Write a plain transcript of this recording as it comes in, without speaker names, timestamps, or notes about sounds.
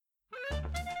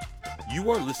You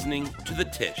are listening to The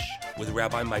Tish with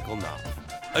Rabbi Michael Knopf,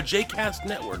 a JCast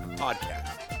Network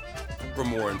podcast. For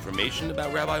more information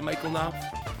about Rabbi Michael Knopf,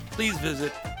 please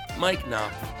visit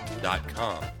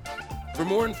mikeknopf.com. For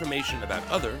more information about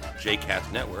other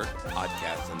JCast Network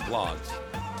podcasts and blogs,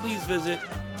 please visit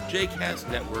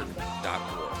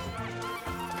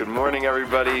jcastnetwork.org. Good morning,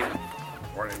 everybody.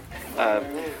 Morning.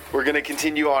 We're going to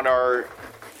continue on our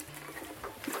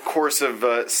course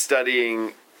of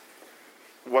studying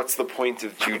what's the point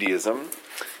of Judaism,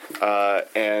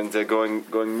 and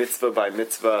going mitzvah by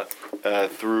mitzvah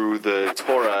through the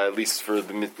Torah, at least for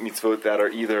the mitzvot that are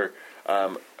either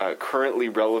currently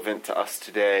relevant to us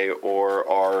today or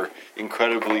are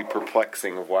incredibly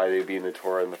perplexing of why they be in the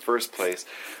Torah in the first place,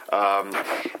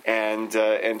 and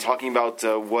talking about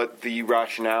what the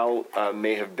rationale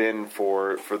may have been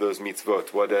for those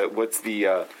mitzvot. What's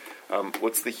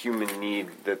the human need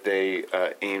that they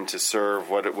aim to serve?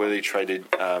 What do they try to?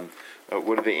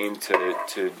 What do they aim to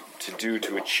do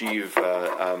to achieve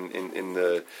in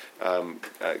the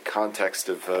context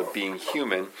of being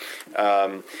human?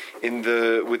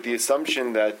 With the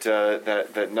assumption that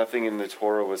nothing in the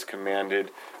Torah was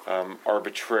commanded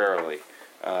arbitrarily.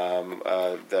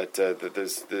 That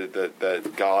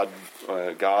God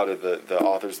or the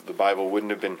authors of the Bible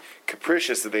wouldn't have been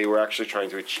capricious, that they were actually trying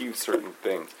to achieve certain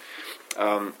things.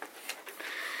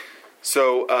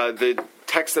 So the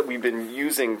text that we've been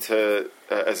using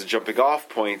as a jumping off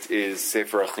point is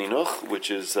Sefer HaChinuch, which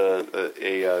is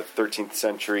a 13th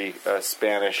century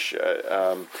Spanish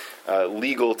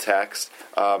legal text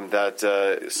that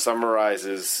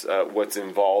summarizes what's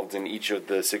involved in each of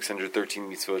the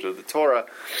 613 mitzvot of the Torah,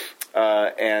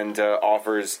 and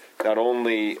offers not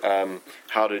only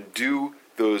how to do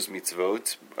those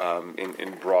mitzvot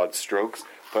in broad strokes,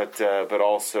 but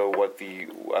also what the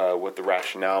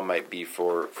rationale might be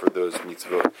for those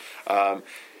mitzvot.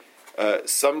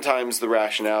 Sometimes the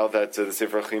rationale that the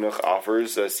Sefer HaChinuch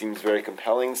offers seems very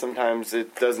compelling. Sometimes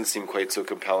it doesn't seem quite so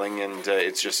compelling, and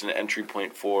it's just an entry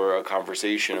point for a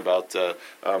conversation about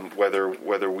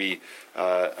whether we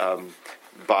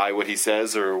buy what he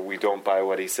says or we don't buy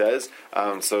what he says.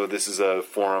 So this is a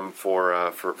forum for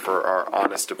our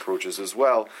honest approaches as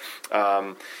well.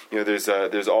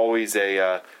 There's always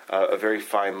a very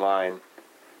fine line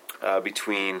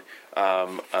between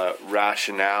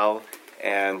rationale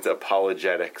and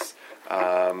apologetics,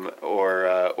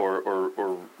 or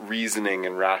reasoning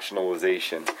and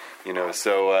rationalization.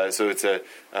 So it's a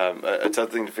tough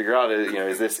thing to figure out.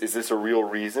 Is this a real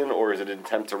reason, or is it an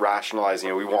attempt to rationalize?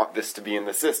 We want this to be in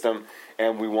the system,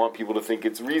 and we want people to think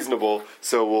it's reasonable,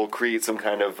 so we'll create some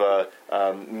kind of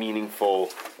meaningful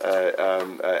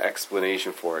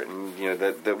explanation for it. And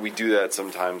that we do that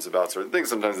sometimes about certain things.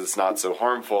 Sometimes it's not so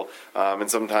harmful, and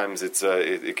sometimes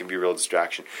it can be a real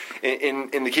distraction.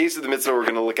 In the case of the mitzvah we're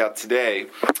going to look at today,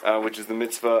 which is the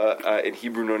mitzvah in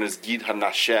Hebrew known as Gid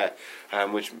HaNasheh,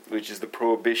 which is the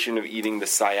prohibition of eating the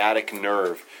sciatic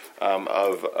nerve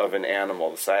of an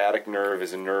animal. The sciatic nerve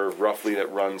is a nerve roughly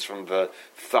that runs from the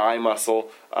thigh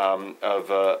muscle of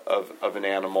an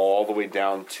animal all the way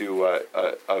down to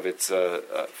of its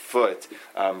foot.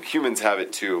 Humans have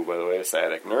it too, by the way, a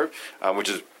sciatic nerve, which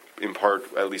is in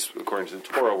part, at least according to the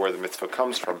Torah, where the mitzvah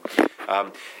comes from.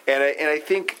 And I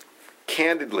think,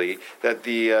 candidly, that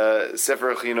the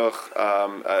Sefer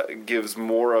HaChinuch gives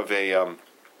more of a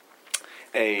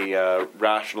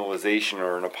rationalization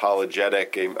or an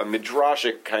apologetic, a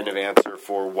midrashic kind of answer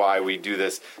for why we do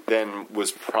this than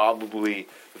was probably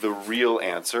the real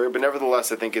answer. But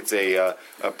nevertheless, I think it's a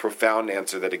profound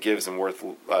answer that it gives and worth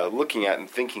looking at and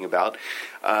thinking about.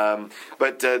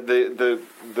 But the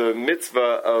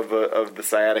mitzvah of the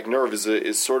sciatic nerve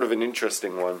is sort of an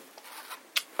interesting one.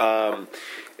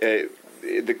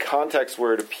 The context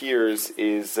where it appears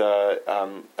is a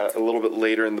little bit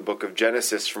later in the book of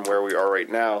Genesis from where we are right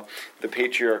now. The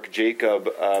patriarch Jacob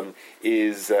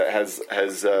has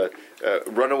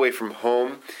run away from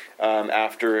home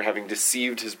after having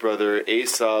deceived his brother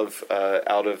Esav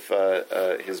out of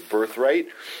his birthright,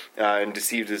 and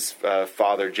deceived his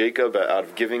father Jacob out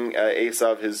of giving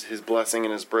Esav his blessing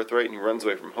and his birthright, and he runs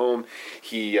away from home.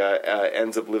 He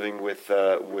ends up living with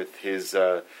his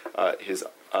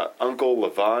uncle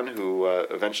Lavan, who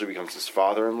eventually becomes his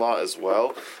father-in-law as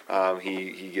well.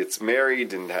 He gets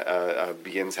married and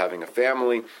begins having a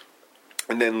family,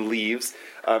 and then leaves.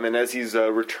 And as he's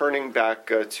returning back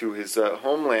to his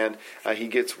homeland, he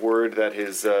gets word that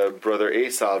his brother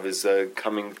Esav is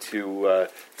coming to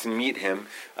meet him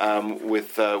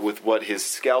with what his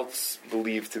scouts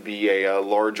believe to be a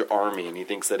large army, and he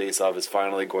thinks that Esav is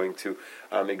finally going to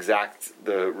exact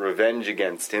the revenge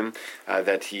against him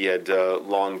that he had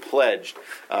long pledged.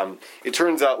 It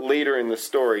turns out later in the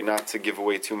story, not to give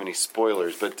away too many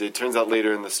spoilers, but it turns out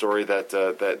later in the story that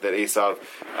Esav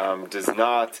does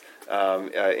not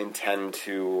intend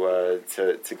to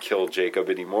kill Jacob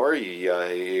anymore. He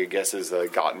I guess has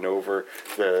gotten over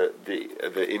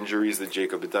the injuries that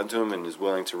Jacob had done to him and is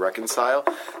willing to reconcile.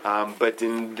 But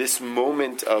in this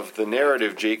moment of the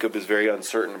narrative, Jacob is very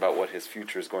uncertain about what his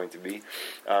future is going to be.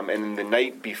 And in the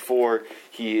night before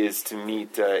he is to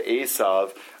meet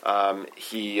Esav, a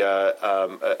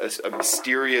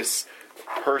mysterious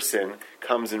person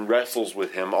comes and wrestles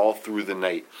with him all through the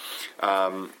night.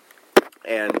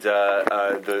 And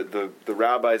the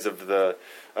rabbis of the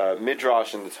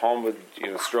Midrash and the Talmud,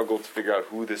 struggle to figure out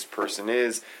who this person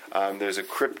is. There's a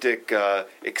cryptic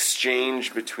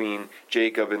exchange between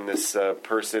Jacob and this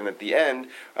person at the end,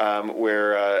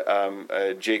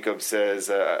 where Jacob says,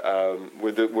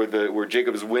 where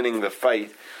Jacob is winning the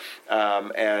fight,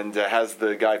 and has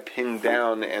the guy pinned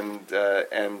down, and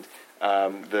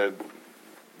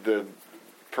the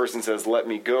person says, "Let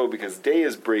me go because day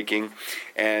is breaking,"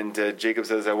 and Jacob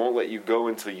says, "I won't let you go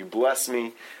until you bless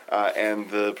me," and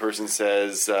the person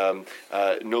says, "No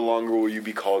longer will you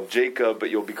be called Jacob, but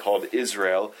you'll be called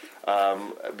Israel,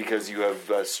 because you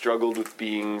have struggled with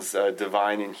beings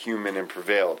divine and human and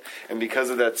prevailed." And because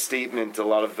of that statement, a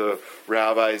lot of the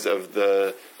rabbis of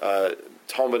the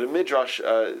Talmud and Midrash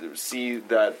see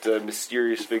that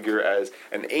mysterious figure as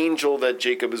an angel that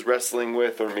Jacob is wrestling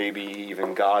with, or maybe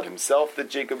even God himself that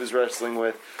Jacob is wrestling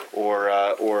with, or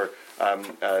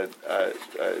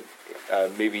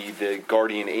maybe the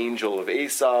guardian angel of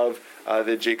Esav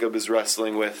that Jacob is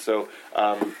wrestling with. So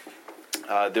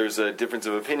there's a difference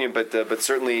of opinion, but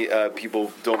certainly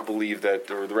people don't believe that,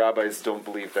 or the rabbis don't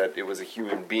believe that it was a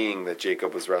human being that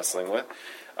Jacob was wrestling with.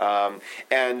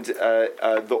 And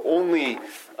the only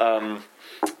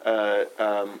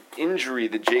injury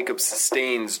that Jacob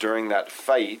sustains during that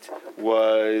fight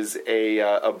was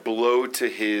a blow to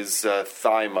his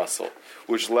thigh muscle,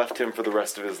 which left him for the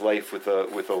rest of his life with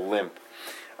a limp.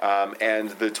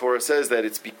 And the Torah says that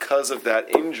it's because of that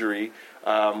injury,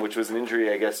 which was an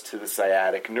injury, I guess, to the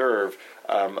sciatic nerve,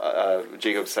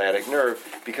 Jacob's sciatic nerve.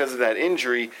 Because of that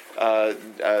injury,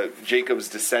 Jacob's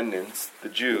descendants, the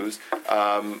Jews,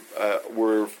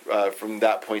 were from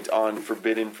that point on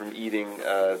forbidden from eating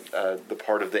the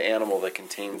part of the animal that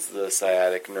contains the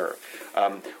sciatic nerve.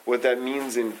 What that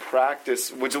means in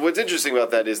practice, what's interesting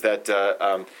about that is that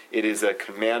it is a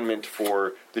commandment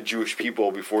for the Jewish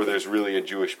people before there's really a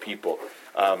Jewish people.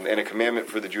 And a commandment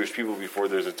for the Jewish people before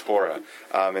there's a Torah.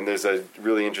 And there's a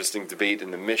really interesting debate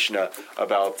in the Mishnah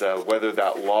about whether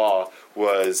that law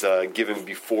was given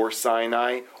before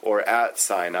Sinai or at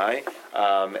Sinai.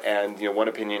 And one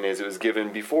opinion is it was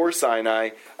given before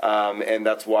Sinai, and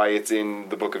that's why it's in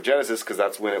the book of Genesis, because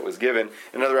that's when it was given.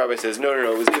 Another rabbi says, no,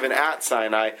 it was given at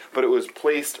Sinai, but it was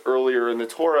placed earlier in the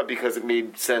Torah because it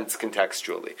made sense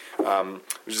contextually,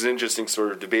 which is an interesting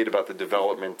sort of debate about the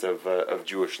development of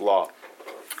Jewish law.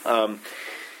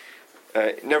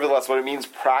 Nevertheless, what it means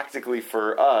practically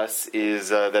for us is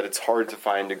that it's hard to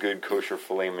find a good kosher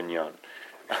filet mignon.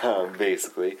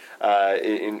 Basically,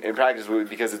 in practice,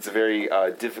 because it's a very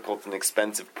difficult and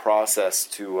expensive process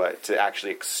to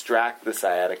actually extract the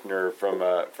sciatic nerve from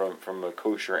a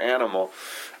kosher animal.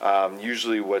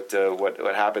 Usually, what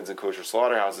happens in kosher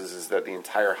slaughterhouses is that the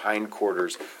entire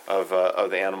hindquarters of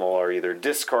the animal are either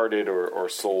discarded or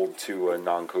sold to a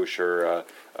non-kosher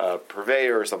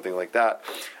purveyor or something like that.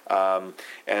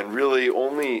 And really,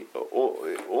 only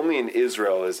in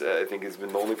Israel I think has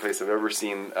been the only place I've ever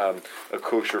seen a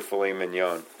kosher filet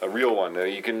mignon, a real one.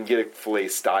 You can get a filet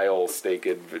style steak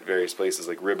at various places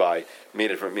like ribeye,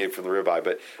 made from the ribeye,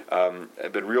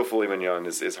 but real filet mignon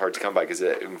is hard to come by because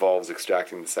it involves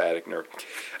extracting the sciatic nerve.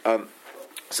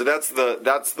 So that's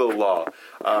the law.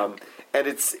 And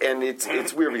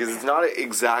it's weird because it's not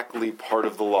exactly part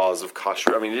of the laws of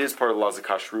kashrut. I mean, it is part of the laws of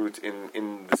kashrut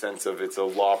in the sense of it's a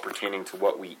law pertaining to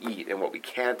what we eat and what we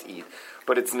can't eat.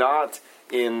 But it's not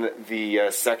in the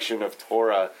section of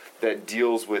Torah that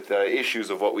deals with issues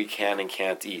of what we can and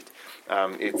can't eat.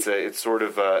 It's sort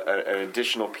of an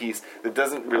additional piece that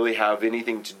doesn't really have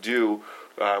anything to do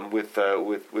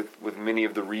with many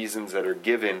of the reasons that are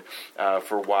given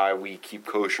for why we keep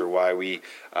kosher, why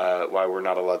we're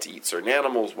not allowed to eat certain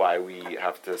animals, why we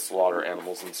have to slaughter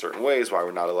animals in certain ways, why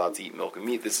we're not allowed to eat milk and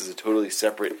meat. This is a totally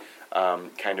separate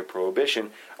kind of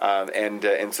prohibition,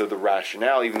 and so the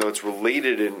rationale, even though it's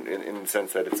related in the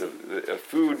sense that it's a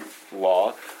food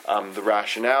law, the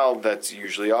rationale that's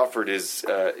usually offered is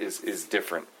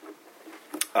different.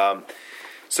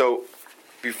 So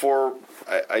before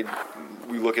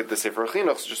we look at the Sefer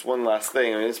Chinuch. Just one last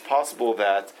thing. I mean, it's possible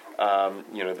that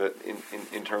that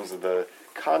in terms of the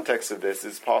context of this,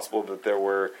 it's possible that there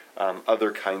were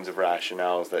other kinds of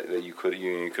rationales that you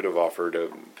could have offered,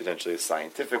 potentially a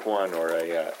scientific one or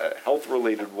a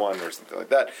health-related one or something like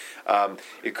that.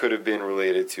 It could have been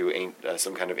related to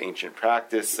some kind of ancient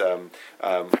practice.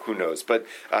 Who knows? But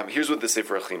here's what the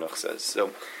Sefer Chinuch says.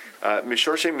 So,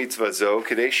 Mishorshe mitzvah zo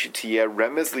kedei shetiye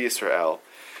remez liYisrael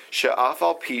she'af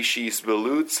al pi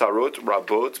she'yisbelu tzarot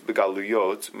rabot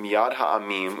begaluyot miyad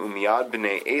ha'amim umiyad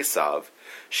b'nei Esav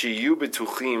she'yu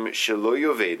betuchim shelo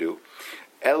yovedu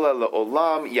ela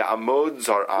le'olam ya'amod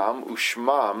zar'am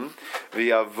u'shmam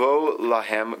v'yavo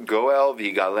lahem goel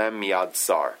v'yigalem miyad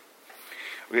tsar.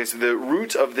 Okay, so the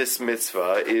root of this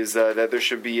mitzvah is that there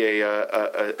should be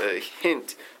a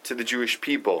hint to the Jewish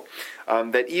people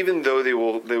that even though they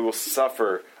will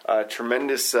suffer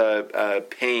tremendous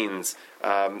pains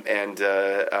and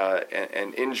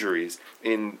injuries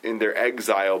in their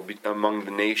exile among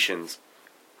the nations,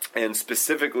 and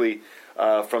specifically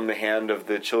from the hand of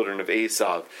the children of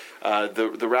Esav,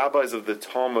 the rabbis of the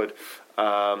Talmud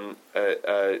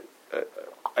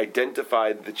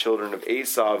identified the children of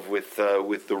Esav with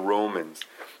the Romans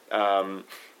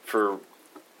for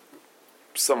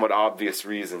somewhat obvious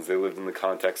reasons. They lived in the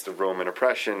context of Roman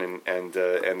oppression, and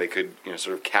they could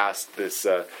sort of cast this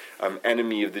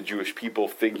enemy of the Jewish people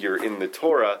figure in the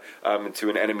Torah into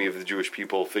an enemy of the Jewish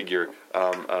people figure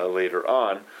later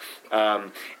on.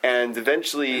 And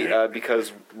eventually,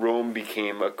 because Rome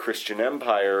became a Christian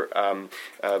empire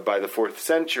by the 4th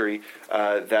century,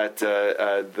 that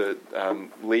the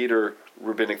later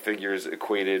rabbinic figures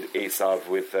equated Esav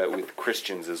with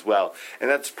Christians as well, and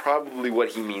that's probably what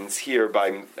he means here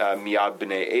by miyad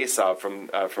b'nei Esav.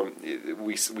 From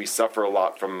we suffer a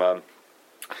lot from the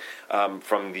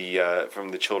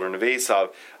children of Esav,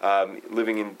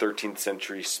 living in 13th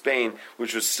century Spain,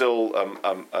 which was still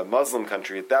a Muslim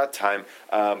country at that time.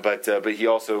 But he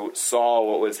also saw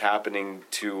what was happening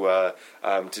to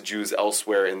Jews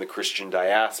elsewhere in the Christian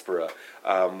diaspora,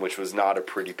 which was not a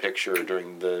pretty picture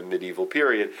during the medieval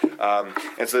period.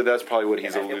 And so that's probably what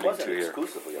he's alluding to here. It wasn't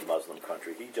exclusively a Muslim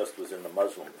country. He just was in the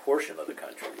Muslim portion of the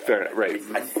country. Fair enough, right.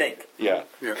 I think. Yeah.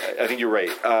 I think you're right.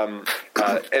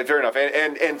 Fair enough.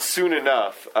 And soon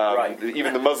enough,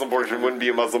 even the Muslim portion wouldn't be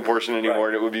a Muslim portion anymore,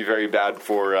 and it would be very bad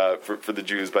for the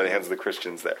Jews by the hands of the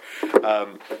Christians there.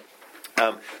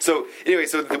 So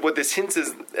what this hints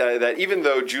is that even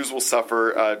though Jews will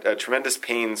suffer tremendous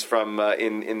pains from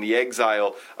in the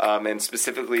exile, and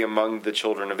specifically among the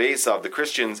children of Esav, the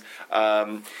Christians,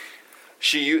 that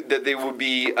they would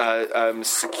be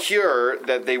secure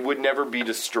that they would never be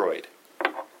destroyed.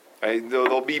 Right?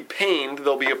 They'll be pained,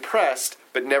 they'll be oppressed,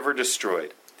 but never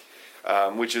destroyed,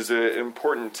 which is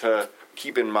important to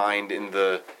keep in mind in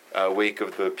the wake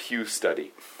of the Pew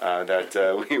study. That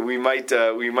we might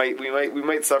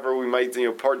suffer. We might,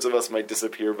 parts of us might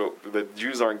disappear, but the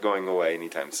Jews aren't going away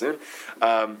anytime soon.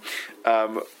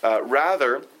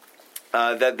 Rather,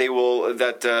 that they will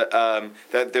that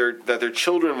their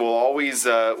children will always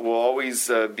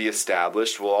be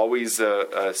established, will always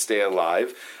stay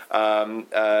alive. Their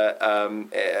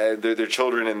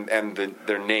children and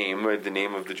their name, or the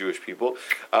name of the Jewish people,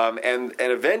 and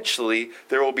eventually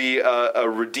there will be a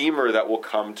redeemer that will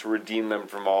come to redeem them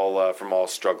from all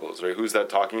struggles. Right? Who's that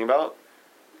talking about?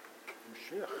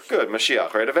 Mashiach. Good,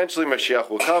 Mashiach. Right? Eventually, Mashiach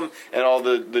will come, and all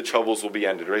the troubles will be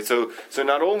ended. Right? So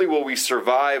not only will we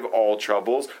survive all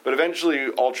troubles, but eventually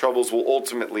all troubles will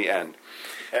ultimately end.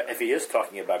 If he is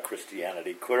talking about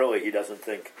Christianity, clearly he doesn't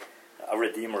think a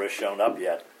redeemer has shown up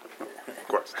yet. Of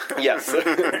course. Yes.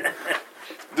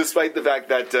 Despite the fact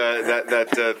that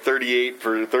 38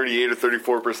 or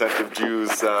 34% of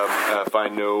Jews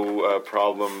find no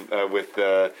problem with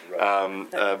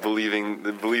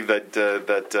believe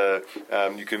that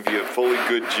you can be a fully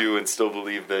good Jew and still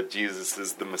believe that Jesus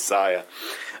is the Messiah.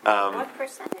 What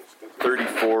percentage did you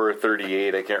 34 or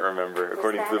 38, I can't remember,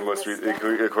 according to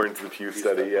the Pew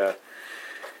study. Yeah.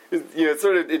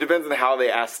 It depends on how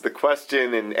they ask the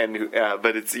question,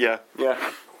 but it's yes.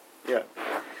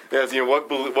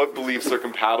 What beliefs are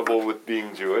compatible with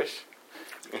being Jewish?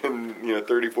 And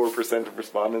 34% of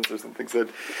respondents or something said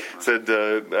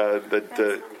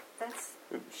that. That's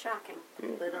shocking. They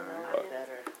don't know any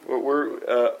better.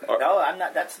 No, I'm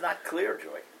not. That's not clear,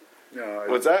 Joy. No.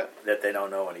 What's that? That they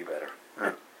don't know any better.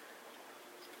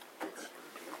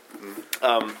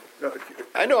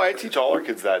 I know. I teach all our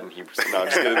kids that in Hebrew. No, I'm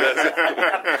just kidding.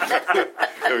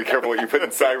 Be careful what you put in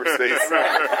cyberspace.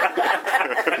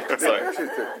 Sorry.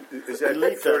 Is that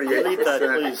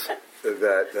 38%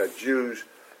 that Jews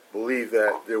believe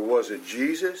that there was a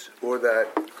Jesus, or that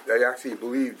they actually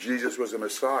believed Jesus was a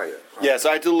Messiah? Yeah, so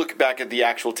I had to look back at the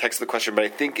actual text of the question, but I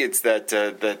think it's that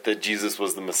that Jesus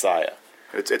was the Messiah.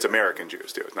 It's American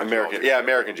Jews too. It's not American, all Jews. yeah,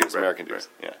 American Jews, Right, American Jews.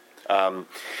 right. Yeah.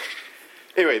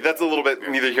 Anyway, that's a little bit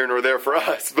neither here nor there for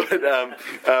us, but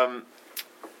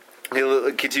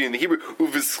continue in the Hebrew.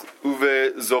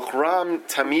 Uve zochram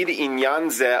tamid inyan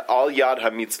ze al yad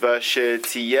hamitzvah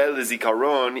shetiyeh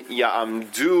lezikaron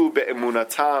ya'amdu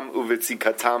be'emunatam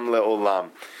uvetzikatam le'olam.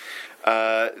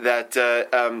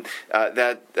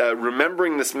 That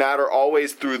remembering this matter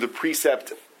always through the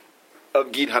precept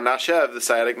of Gid Hanashev, the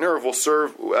sciatic nerve, will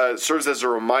serves as a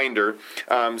reminder,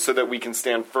 so that we can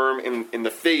stand firm in the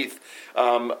faith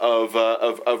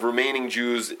of remaining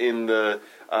Jews in the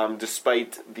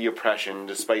despite the oppression,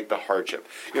 despite the hardship.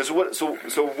 So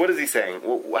what is he saying?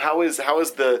 How is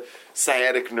the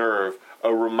sciatic nerve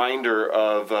a reminder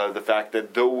of the fact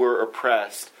that though we're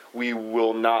oppressed, we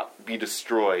will not be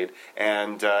destroyed,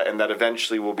 and that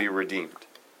eventually we'll be redeemed?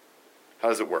 How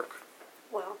does it work?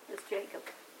 Well, as Jacob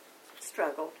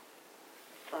struggled,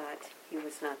 but he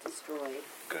was not destroyed.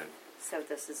 Good. So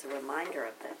this is a reminder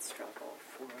of that struggle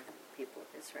for the people of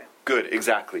Israel. Good,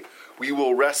 exactly. We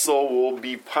will wrestle, we'll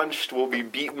be punched, we'll be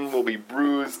beaten, we'll be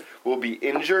bruised, we'll be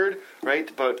injured, right?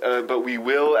 But we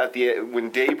will, when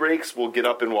day breaks, we'll get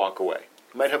up and walk away.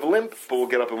 Might have a limp, but we'll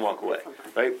get up and walk away,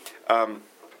 right?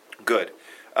 Good.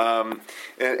 And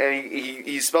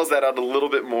he spells that out a little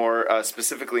bit more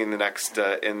specifically in the next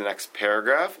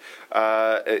paragraph.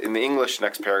 In the English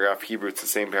next paragraph, Hebrew it's the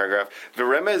same paragraph.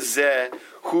 V'remez zeh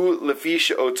hu lefi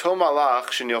she'oto malach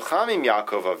shenilcham im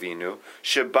Yaakov Avinu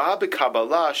sheba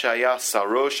b'kabbalah shaya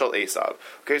saro shel Esav.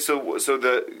 Okay, so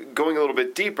the going a little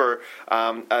bit deeper,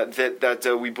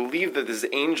 that we believe that this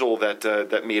angel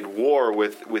that made war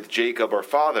with Jacob our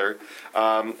father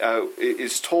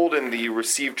is told in the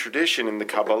received tradition in the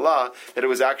Kabbalah that it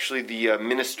was actually the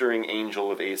ministering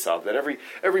angel of Esav. That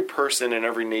every person in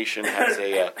every nation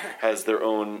has their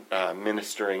own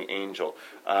ministering angel.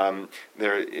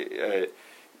 There's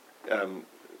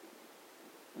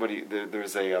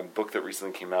a book that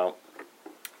recently came out,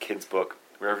 kids book,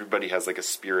 where everybody has like a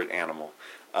spirit animal,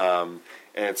 and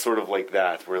it's sort of like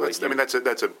that. Where that's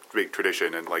a big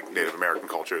tradition in like Native American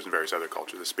cultures and various other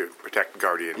cultures. The spirit protect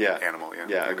guardian animal.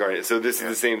 A guardian. So this is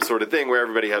the same sort of thing where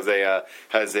everybody has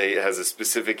a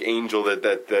specific angel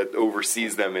that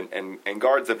oversees them and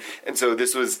guards them. And so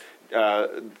this was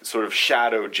sort of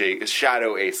shadow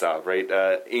Esav,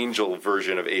 right? Angel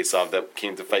version of Esav that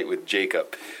came to fight with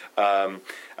Jacob.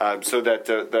 So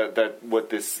that what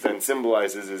this then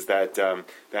symbolizes is that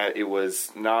it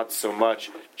was not so much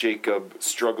Jacob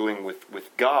struggling with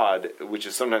God, which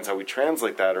is sometimes how we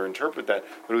translate that or interpret that,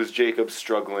 but it was Jacob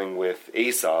struggling with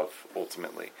Esav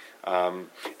ultimately, and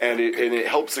it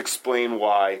helps explain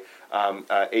why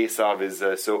Esav is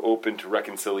so open to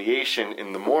reconciliation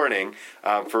in the morning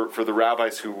for the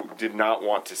rabbis who did not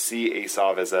want to see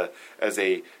Esav as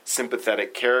a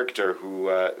sympathetic character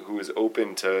who is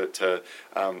open to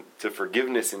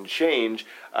forgiveness and change.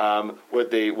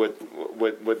 What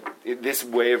this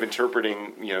way of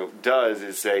interpreting does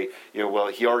is say well,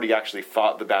 he already actually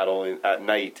fought the battle at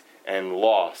night and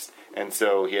lost. And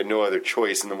so he had no other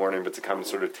choice in the morning but to come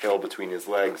sort of tail between his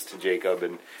legs to Jacob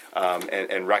and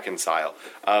reconcile.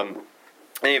 In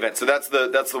any event, so that's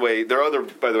the way. There are other,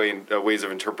 by the way, ways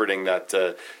of interpreting that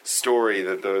story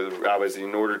that the rabbis,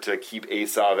 in order to keep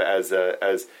Esav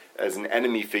as an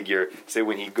enemy figure, say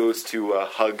when he goes to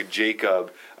hug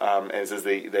Jacob, and it says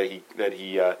that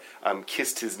he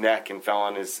kissed his neck and fell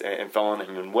on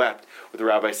him and wept. What the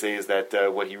rabbis say is that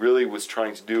what he really was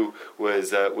trying to do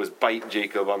was bite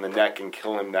Jacob on the neck and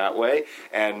kill him that way.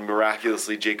 And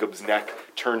miraculously, Jacob's neck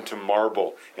turned to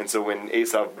marble. And so when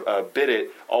Esav bit it,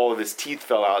 all of his teeth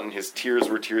fell out, and his tears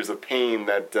were tears of pain.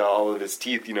 That all of his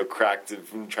teeth, cracked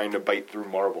from trying to bite through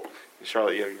marble.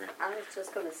 Charlotte, I was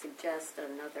just going to suggest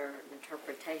another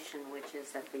interpretation, which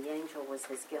is that the angel was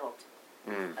his guilt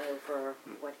over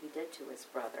what he did to his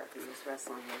brother, who was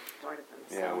wrestling with part of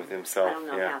himself. Yeah, with himself. I don't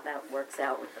know how that works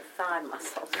out with the thigh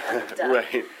muscle.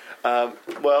 Right.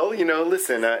 Well,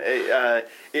 listen,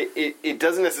 it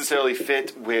doesn't necessarily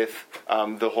fit with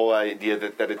the whole idea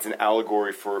that it's an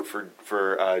allegory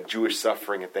for Jewish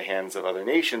suffering at the hands of other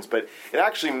nations, but it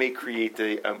actually may create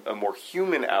a more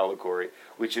human allegory,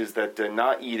 which is that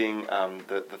not eating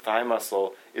the thigh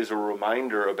muscle is a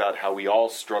reminder about how we all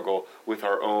struggle with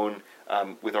our own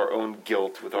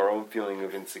guilt, with our own feeling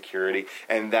of insecurity,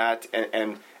 and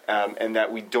and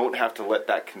that we don't have to let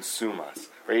that consume us.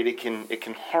 Right? It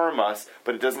can harm us,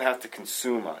 but it doesn't have to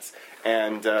consume us.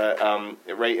 And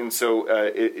right, and so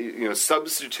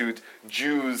substitute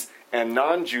Jews and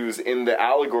non-Jews in the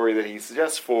allegory that he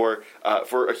suggests for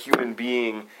a human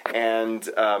being, and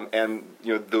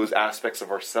those aspects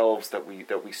of ourselves that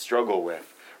we struggle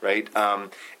with, right?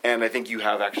 And I think you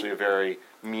have actually a very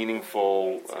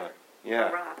meaningful,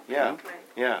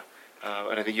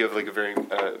 and I think you have like a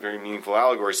very meaningful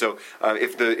allegory. So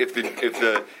if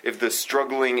the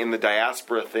struggling in the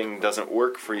diaspora thing doesn't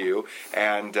work for you,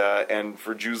 and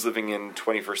for Jews living in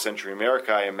 21st century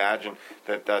America, I imagine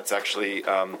that's actually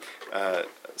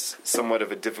somewhat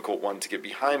of a difficult one to get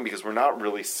behind, because we're not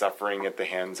really suffering at the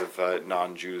hands of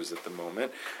non-Jews at the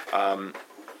moment.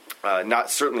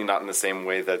 Certainly not in the same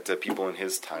way that people in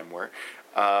his time were.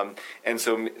 And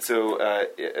so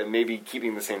maybe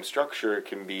keeping the same structure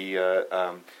can be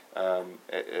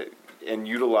and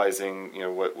utilizing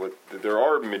what there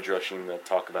are midrashim that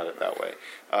talk about it that way.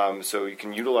 So you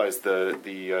can utilize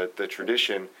the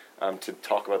tradition to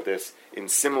talk about this in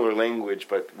similar language,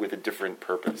 but with a different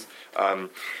purpose.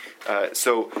 But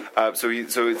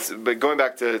going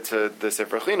back to the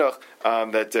Sefer Chinuch,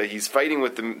 that he's fighting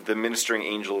with the ministering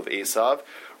angel of Esav.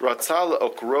 Ratzal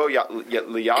okro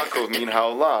liYaakov min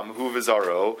haolam hu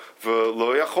v'zaro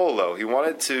v'lo yacholo. He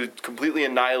wanted to completely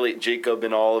annihilate Jacob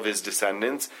and all of his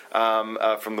descendants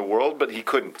from the world, but he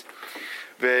couldn't.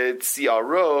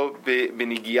 V'tziaro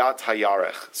b'nigiat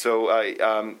hayarech.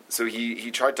 So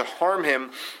he tried to harm him,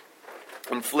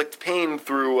 inflict pain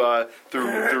through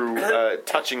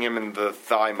touching him in the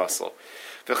thigh muscle.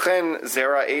 V'chen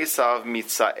zera Esav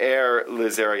mitzaer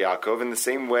lezera Yaakov. In the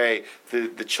same way,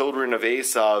 the children of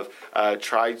Esav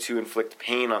tried to inflict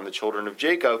pain on the children of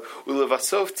Jacob.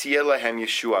 Ulevasof tiyeh lahem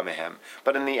Yeshua mehem.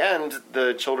 But in the end,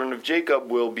 the children of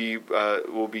Jacob will be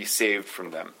saved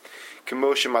from them.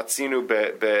 K'moshe matzinu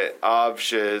be'av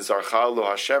shezarcha lo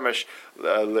hashemesh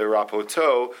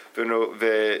lerapoto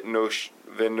v'nosha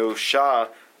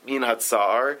min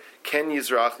hatzar ken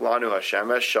yizrach lanu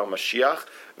hashemesh shel Mashiach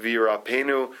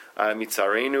v'yirapenu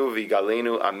mitzarenu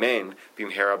v'galenu amen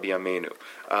b'mhera b'yamenu.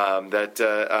 That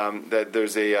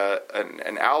there's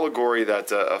an allegory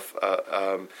that of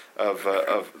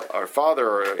our father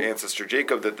or ancestor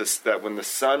Jacob, that when the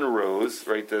sun rose,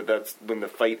 right, that's when the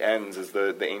fight ends, as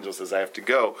the angel says, I have to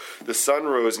go. The sun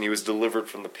rose and he was delivered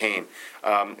from the pain,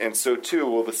 and so too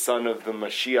will the son of the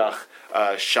Mashiach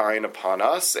shine upon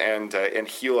us and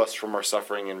heal us from our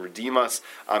suffering and redeem us,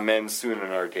 amen, soon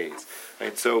in our days.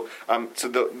 Right, so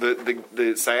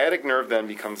the sciatic nerve then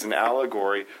becomes an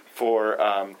allegory for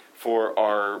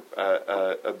our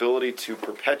ability to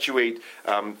perpetuate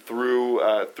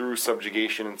through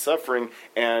subjugation and suffering,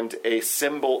 and a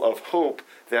symbol of hope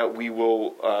that we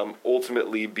will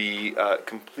ultimately be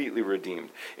completely redeemed.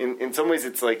 In some ways,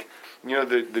 it's like,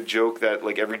 the joke that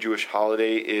like every Jewish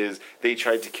holiday is they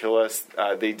tried to kill us,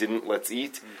 they didn't, let's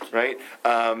eat, right?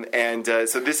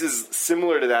 So this is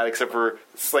similar to that, except for a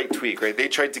slight tweak, right? They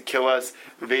tried to kill us,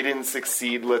 they didn't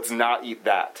succeed, let's not eat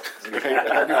that.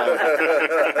 Right?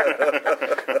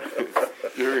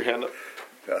 Your hand up?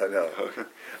 No.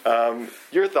 Okay.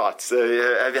 Your thoughts?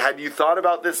 Had you thought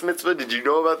about this mitzvah? Did you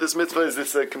know about this mitzvah? Is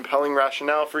this a compelling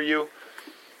rationale for you?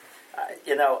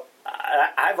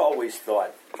 I've always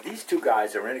thought these two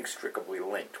guys are inextricably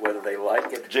linked, whether they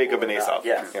like it. Jacob or and not. Esau.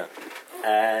 Yes. Yeah.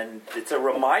 And it's a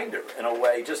reminder, in a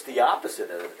way, just the opposite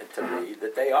of it to me,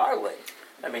 that they are linked.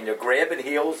 I mean, they're grabbing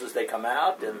heels as they come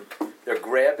out, and they're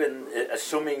grabbing,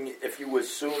 assuming, if you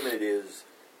assume it is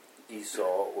Esau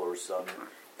or some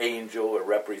angel or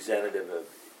representative of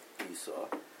Esau,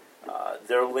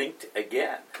 they're linked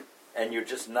again. And you're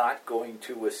just not going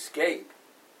to escape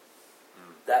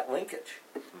that linkage.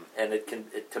 And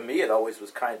to me, it always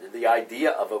was the idea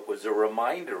of it was a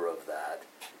reminder of that.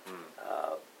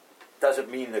 Doesn't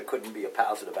mean there couldn't be a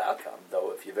positive outcome,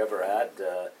 though. If you've ever had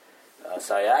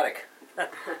sciatic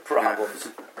problems,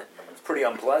 it's pretty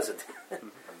unpleasant.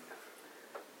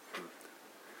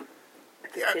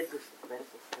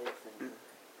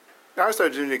 I was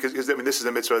started because this is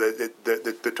a mitzvah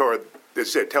that the Torah, as you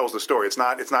said, tells the story. It's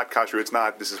not kasher. It's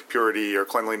not this is purity or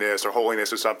cleanliness or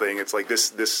holiness or something. It's like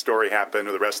this story happened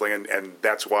with the wrestling, and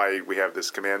that's why we have this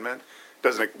commandment.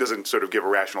 Doesn't sort of give a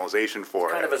rationalization for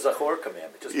it. Kind of a Zachor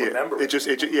commandment. Just remember it.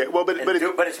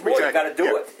 But it's more. You got to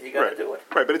do it. You got to do it.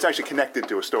 Right, but it's actually connected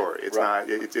to a story. It's not.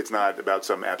 It's not about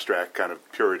some abstract kind of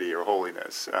purity or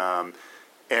holiness. And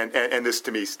this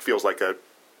to me feels like a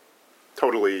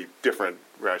totally different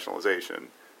rationalization.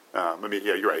 You're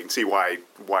right. You can see why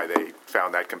they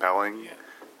found that compelling.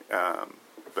 Yeah.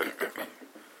 But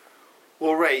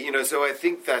Well, right. So I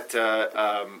think that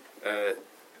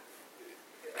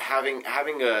having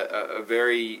a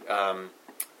very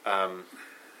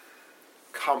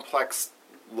complex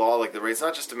law like that, right? It's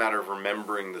not just a matter of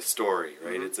remembering the story,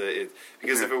 right? Mm-hmm.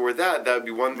 Because if it were that would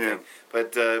be one thing. Yeah.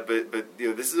 But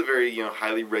this is a very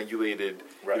highly regulated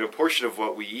portion of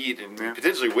what we eat, and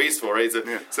potentially wasteful, right? So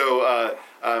so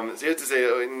you have to say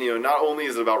not only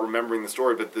is it about remembering the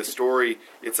story, but the story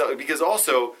itself, because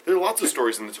also there are lots of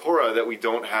stories in the Torah that we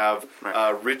don't have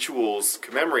rituals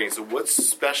commemorating. So what's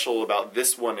special about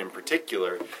this one in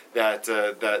particular that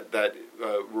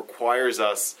requires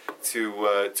us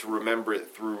to remember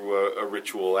it through a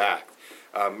ritual act?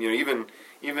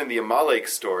 Even the Amalek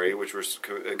story, which we're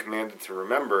commanded to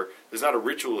remember, there's not a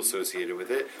ritual associated with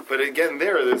it. But again,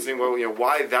 there's saying,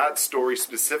 why that story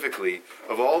specifically?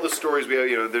 Of all the stories we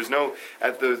have, there's no,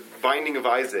 at the binding of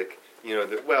Isaac, we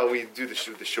do the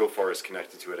shofar is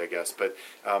connected to it, I guess. But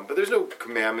there's no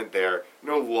commandment there,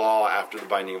 no law after the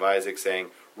binding of Isaac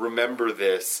saying, remember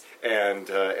this and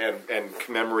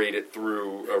commemorate it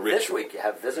through a ritual. This week you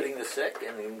have visiting the sick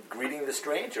and greeting the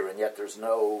stranger, and yet there's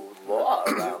no law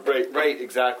around it. Right,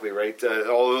 exactly, right.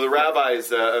 Although the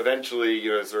rabbis eventually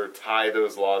sort of tie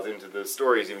those laws into those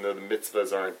stories, even though the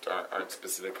mitzvahs aren't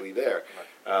specifically there.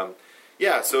 Right.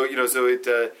 So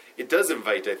it does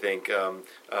invite, I think, a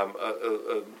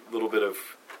little bit of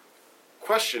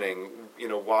questioning,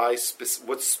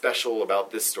 what's special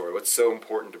about this story? What's so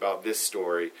important about this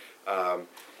story?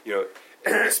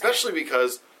 Especially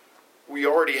because we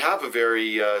already have a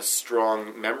very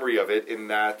strong memory of it in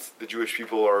that the Jewish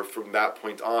people are, from that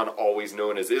point on, always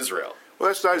known as Israel. Well,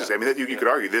 that's what I was saying. I mean, you could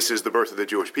argue this is the birth of the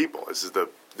Jewish people. This is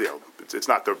it's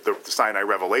not the Sinai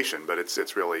revelation, but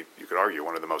it's really, you could argue,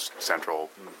 one of the most central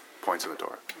points in the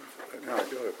Torah. Now, I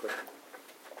do have a question.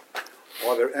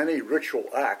 Are there any ritual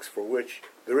acts for which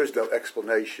there is no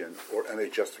explanation or any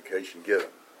justification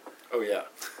given? Oh yeah,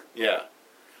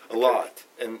 a lot,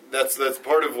 and that's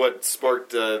part of what sparked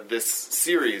this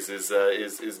series is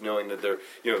knowing that there,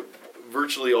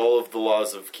 virtually all of the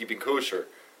laws of keeping kosher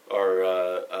are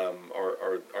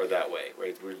that way,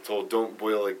 right? We're told don't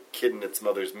boil a kid in its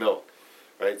mother's milk,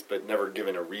 right? But never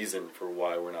given a reason for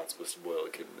why we're not supposed to boil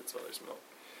a kid in its mother's milk.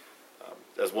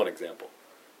 As one example.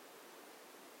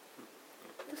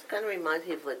 This kind of reminds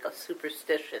me of like a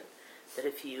superstition that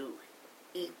if you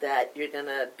eat that, you're going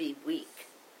to be weak.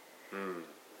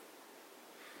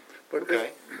 But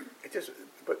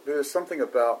but there's something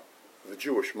about the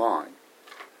Jewish mind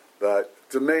that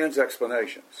demands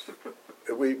explanations.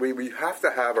 We have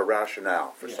to have a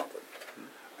rationale for something,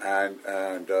 and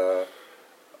on the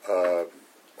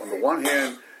one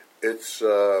hand, it's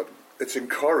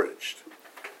encouraged.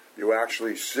 You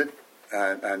actually sit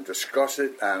and discuss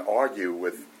it and argue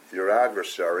with your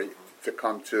adversary to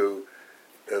come to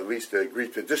at least agree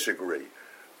to disagree.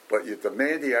 But you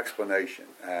demand the explanation,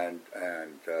 and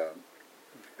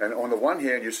on the one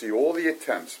hand, you see all the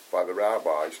attempts by the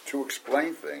rabbis to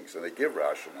explain things, and they give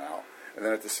rationale, and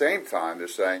then at the same time, they're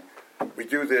saying, we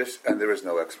do this, and there is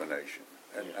no explanation.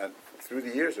 And through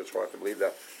the years, it's hard to believe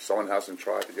that someone hasn't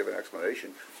tried to give an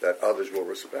explanation that others will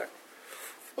respect.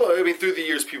 Well, I mean, through the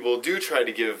years, people do try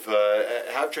to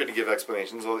have tried to give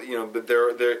explanations. But there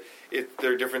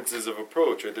are differences of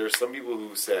approach. Right? There are some people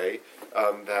who say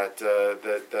that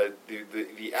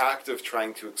the act of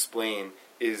trying to explain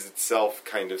is itself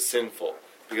kind of sinful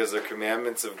because they're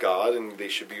commandments of God and they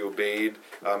should be obeyed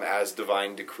as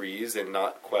divine decrees and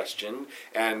not questioned,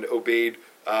 and obeyed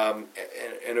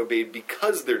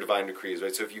because they're divine decrees.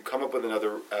 Right. So if you come up with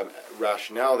another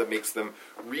rationale that makes them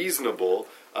reasonable,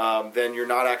 then you're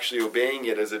not actually obeying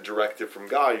it as a directive from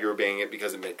God. You're obeying it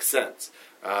because it makes sense.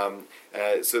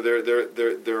 So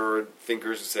there are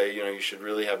thinkers who say, you should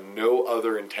really have no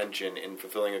other intention in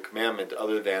fulfilling a commandment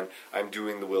other than I'm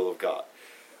doing the will of God.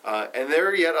 And there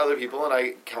are yet other people, and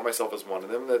I count myself as one of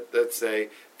them, that say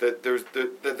that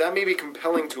that may be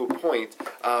compelling to a point,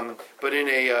 but in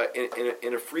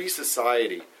a free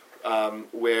society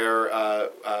where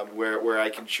I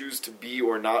can choose to be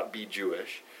or not be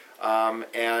Jewish. And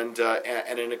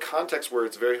in a context where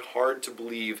it's very hard to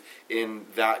believe in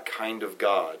that kind of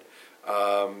God,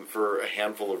 for a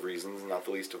handful of reasons, not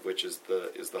the least of which is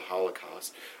the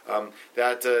Holocaust,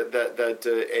 that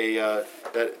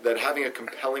having a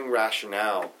compelling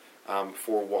rationale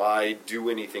for why do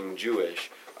anything Jewish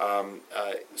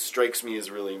strikes me as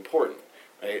really important.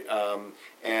 Right,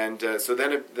 so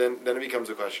then it becomes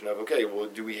a question of, okay, well,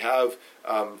 do we have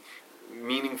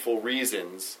meaningful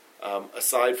reasons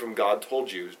aside from God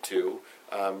told you to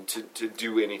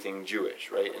do anything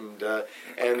Jewish, right? And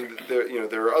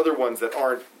there are other ones that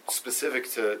aren't specific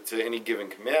to any given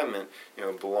commandment.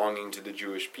 Belonging to the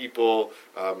Jewish people,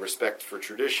 respect for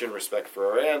tradition, respect for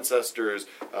our ancestors,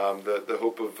 the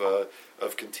hope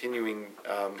of continuing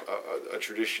a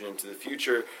tradition into the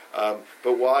future.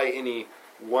 But why any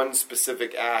one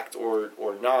specific act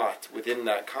or not within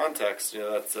that context,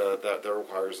 that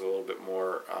requires a little bit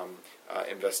more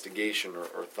investigation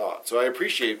or thought. So I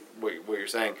appreciate what you're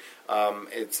saying.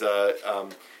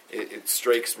 It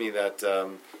strikes me that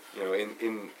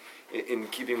in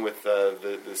keeping with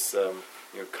this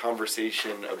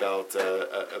conversation about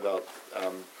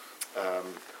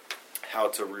how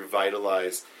to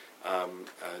revitalize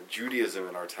Judaism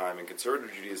in our time and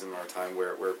conservative Judaism in our time,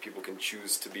 where people can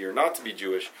choose to be or not to be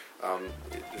Jewish,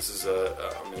 this is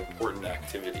an important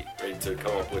activity, right? To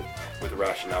come up with a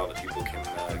rationale that people can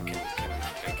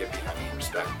get behind and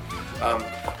respect. All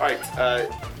right,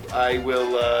 I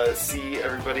will see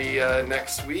everybody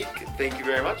next week. Thank you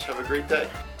very much. Have a great day.